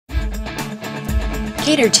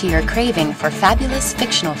Cater to your craving for fabulous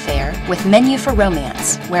fictional fare with Menu for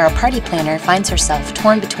Romance, where a party planner finds herself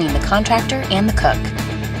torn between the contractor and the cook.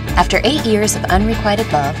 After 8 years of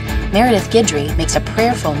unrequited love, Meredith Guidry makes a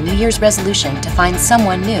prayerful New Year's resolution to find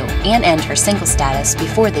someone new and end her single status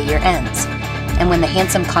before the year ends. And when the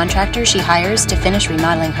handsome contractor she hires to finish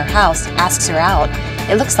remodeling her house asks her out,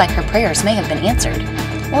 it looks like her prayers may have been answered.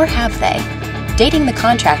 Or have they? Dating the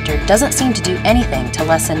contractor doesn't seem to do anything to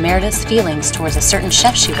lessen Meredith's feelings towards a certain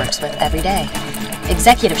chef she works with every day.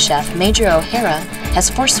 Executive chef Major O'Hara has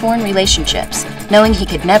forsworn relationships, knowing he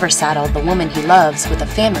could never saddle the woman he loves with a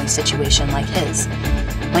family situation like his.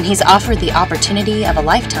 When he's offered the opportunity of a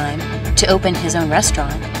lifetime to open his own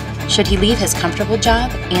restaurant, should he leave his comfortable job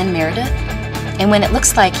and Meredith? And when it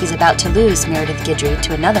looks like he's about to lose Meredith Guidry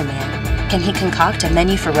to another man, can he concoct a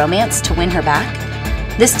Menu for Romance to win her back?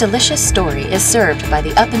 This delicious story is served by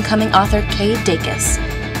the up-and-coming author Kaye Dacus.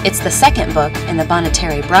 It's the second book in the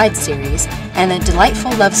Bonneterre Bride Series and a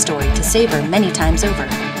delightful love story to savor many times over.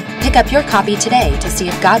 Pick up your copy today to see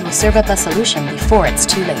if God will serve up a solution before it's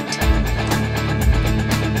too late.